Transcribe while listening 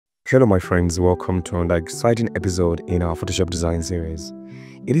Hello my friends, welcome to another exciting episode in our Photoshop design series.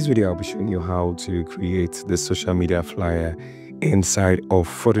 In this video, I'll be showing you how to create the social media flyer inside of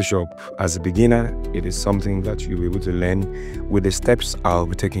Photoshop. As a beginner, it is something that you'll be able to learn with the steps I'll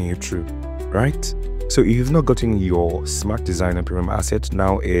be taking you through, right? So if you've not gotten your Smart Designer Premium asset,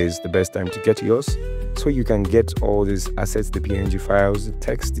 now is the best time to get yours. So you can get all these assets, the PNG files, the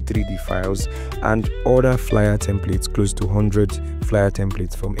text, the 3D files, and other flyer templates, close to 100 flyer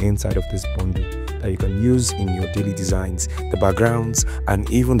templates from inside of this bundle that you can use in your daily designs, the backgrounds, and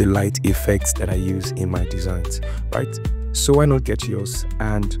even the light effects that I use in my designs, right? So why not get yours?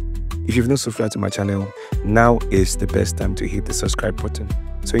 And if you've not subscribed to my channel, now is the best time to hit the subscribe button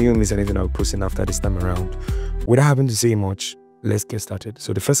so you don't miss anything I'll be posting after this time around. Without having to say much, let's get started.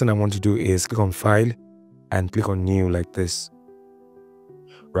 So the first thing I want to do is click on File and click on New like this,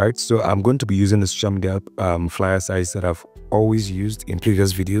 right? So I'm going to be using the social media flyer size that I've always used in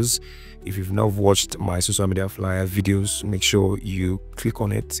previous videos. If you've not watched my social media flyer videos, make sure you click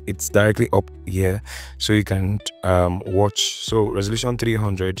on it. It's directly up here so you can watch. So resolution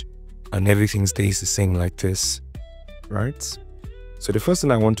 300 and everything stays the same like this, right? So the first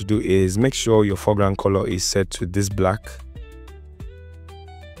thing I want to do is make sure your foreground color is set to this black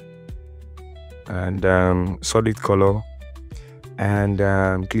and solid color, and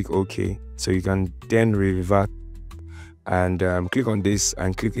click OK. So you can then revert and click on this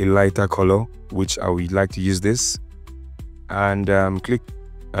and click a lighter color, which I would like to use this, and click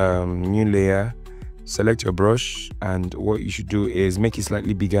new layer, select your brush, and what you should do is make it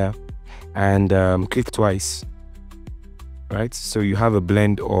slightly bigger and click twice, right? So you have a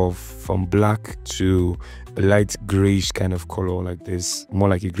blend of from black to a light grayish kind of color like this, more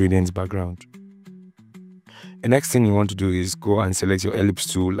like a gradient background. The next thing you want to do is go and select your ellipse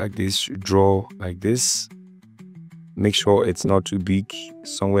tool like this, draw like this. Make sure it's not too big,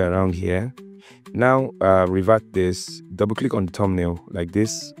 somewhere around here. Now revert this, double click on the thumbnail like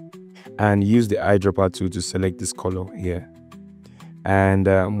this, and use the eyedropper tool to select this color here.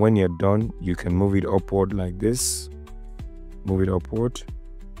 And when you're done, you can move it upward like this. Move it upward.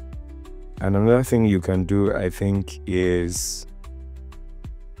 And another thing you can do, I think, is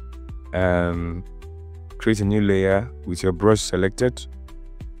create a new layer with your brush selected,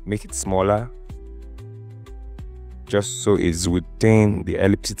 make it smaller just so it's within the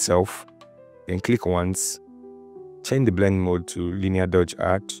ellipse itself. Then click once, change the blend mode to linear dodge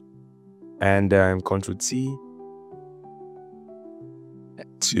art, and Ctrl T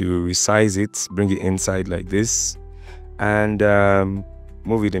to resize it, bring it inside like this, and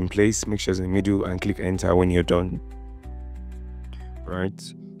move it in place. Make sure it's in the middle and click enter when you're done, right?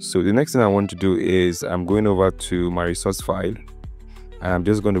 So the next thing I want to do is I'm going over to my resource file, and I'm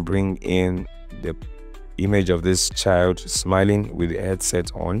just going to bring in the image of this child smiling with the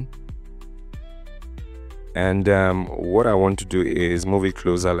headset on. And what I want to do is move it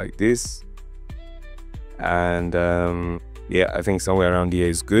closer like this. And yeah, I think somewhere around here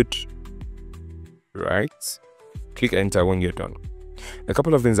is good, right? Click enter when you're done. A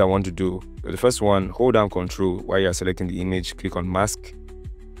couple of things I want to do. The first one, hold down Control while you're selecting the image, click on mask,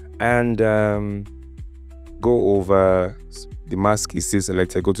 and go over the mask is still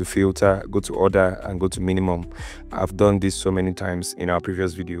selected, go to filter, go to order, and go to minimum. I've done this so many times in our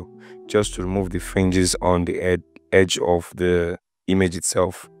previous video just to remove the fringes on the edge of the image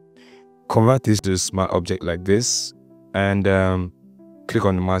itself. Convert this to a smart object like this, and click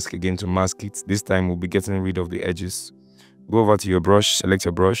on the mask again to mask it. This time we'll be getting rid of the edges. Go over to your brush, select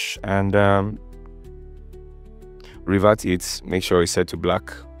your brush, and revert it. Make sure it's set to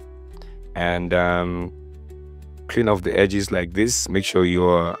black, and clean off the edges like this. Make sure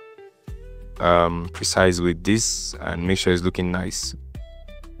you're precise with this and make sure it's looking nice,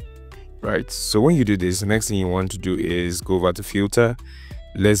 right? So when you do this, the next thing you want to do is go over to filter.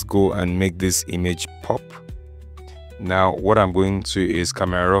 Let's go and make this image pop. Now what I'm going to is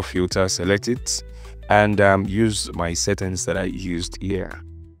camera raw filter, select it, and use my settings that I used here.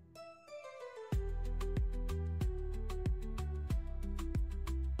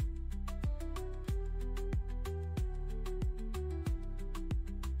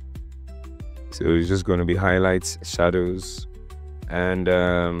 So it's just going to be highlights, shadows, and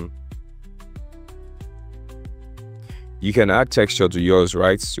you can add texture to yours,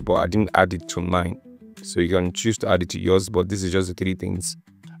 right? But I didn't add it to mine. So you can choose to add it to yours, but this is just the three things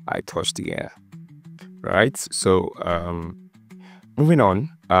I touched here, right? So moving on,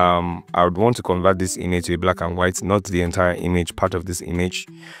 I would want to convert this image to a black and white, not the entire image, part of this image.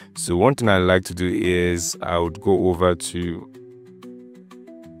 So one thing I like to do is I would go over to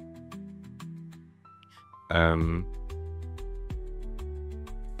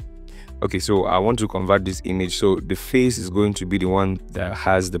Okay, so I want to convert this image. So the face is going to be the one that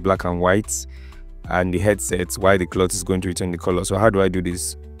has the black and white, and the headset, while the cloth is going to return the color. So how do I do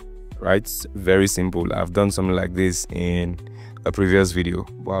this? Right, very simple. I've done something like this in a previous video,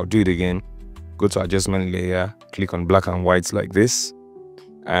 but I'll do it again. Go to adjustment layer, click on black and white like this,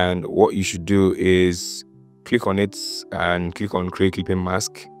 and what you should do is click on it and click on create clipping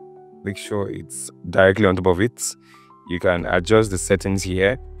mask. Make sure it's directly on top of it. You can adjust the settings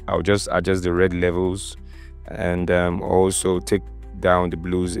here. I'll just adjust the red levels and also take down the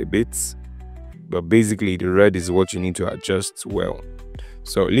blues a bit, but basically the red is what you need to adjust well.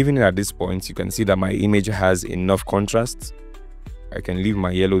 So leaving it at this point, you can see that my image has enough contrast. I can leave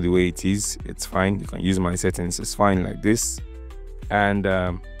my yellow the way it is, it's fine. You can use my settings, it's fine like this.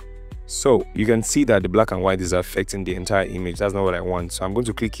 And so you can see that the black and white is affecting the entire image. That's not what I want. So I'm going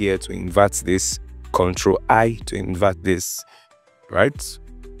to click here to invert this, Ctrl I to invert this, right?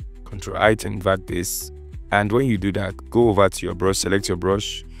 Ctrl I to invert this. And when you do that, go over to your brush, select your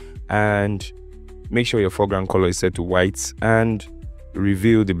brush, and make sure your foreground color is set to white, and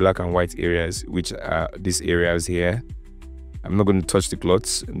reveal the black and white areas, which are these areas here. I'm not going to touch the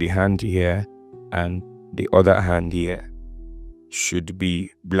cloth. The hand here and the other hand here should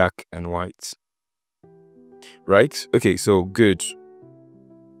be black and white, right? Okay, so good.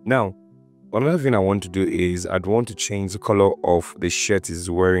 Now another thing I want to do is I'd want to change the color of the shirt is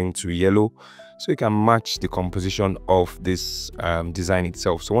wearing to yellow, so you can match the composition of this design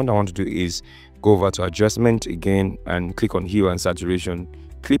itself. So what I want to do is go over to adjustment again and click on hue and saturation,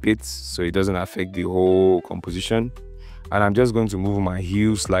 clip it so it doesn't affect the whole composition. And I'm just going to move my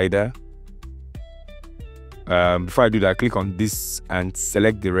hue slider. Before I do that, click on this and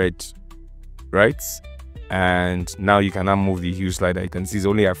select the red, right? And now you can now move the hue slider. You can see it's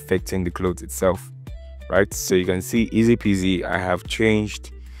only affecting the clothes itself, right? So you can see easy peasy, I have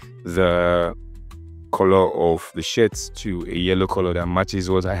changed the color of the shirts to a yellow color that matches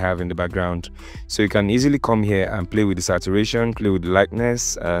what I have in the background. So you can easily come here and play with the saturation, play with the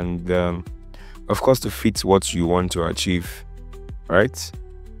lightness, and of course to fit what you want to achieve, right?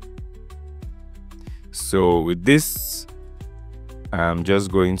 So with this, I'm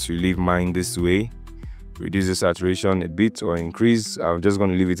just going to leave mine this way, reduce the saturation a bit or increase. I'm just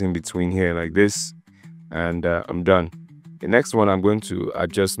going to leave it in between here like this, and I'm done. The next one, I'm going to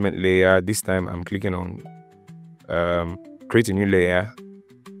adjustment layer. This time I'm clicking on create a new layer,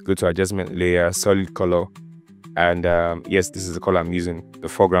 go to adjustment layer, solid color, and yes, this is the color I'm using, the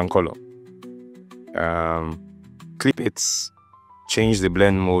foreground color. Clip it, change the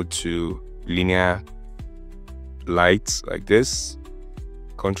blend mode to linear light like this.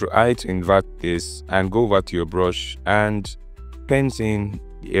 Ctrl I to invert this, and go over to your brush and paint in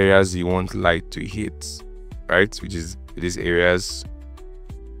the areas you want light to hit, right? Which is these areas.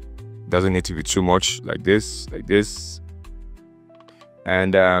 Doesn't need to be too much, like this,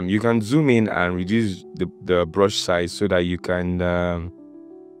 and you can zoom in and reduce the brush size so that you can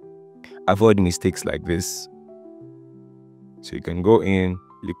avoid mistakes like this. So you can go in,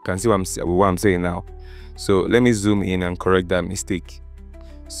 you can see what I'm saying now. So let me zoom in and correct that mistake.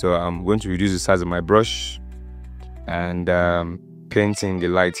 So I'm going to reduce the size of my brush and painting the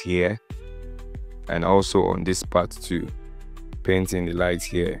light here, and also on this part too, painting the light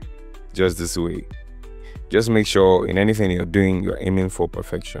here, just this way. Just make sure in anything you're doing, you're aiming for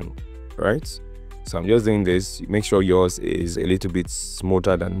perfection, right? So I'm just doing this. Make sure yours is a little bit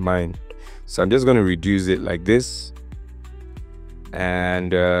smoother than mine. So I'm just going to reduce it like this,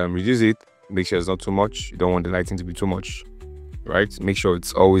 and reduce it. Make sure it's not too much. You don't want the lighting to be too much, right? Make sure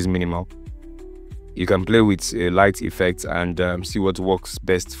it's always minimal. You can play with light effects and see what works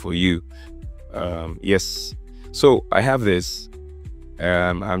best for you. Yes, so I have this.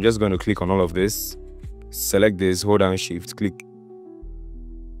 I'm just going to click on all of this, select this, hold down shift, click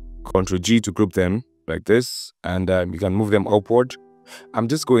Ctrl G to group them like this, and you can move them upward. I'm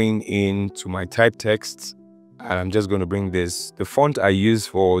just going into my type text, and I'm just going to bring this. The font I use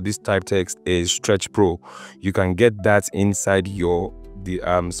for this type text is Stretch Pro. You can get that inside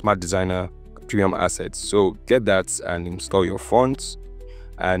the Smart Designer premium assets. So get that and install your fonts,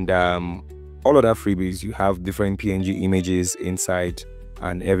 and all other freebies. You have different PNG images inside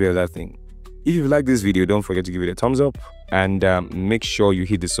and every other thing. If you like this video, don't forget to give it a thumbs up, and make sure you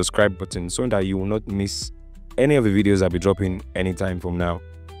hit the subscribe button so that you will not miss any of the videos I'll be dropping anytime from now.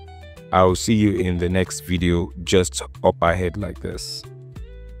 I'll see you in the next video just up ahead like this.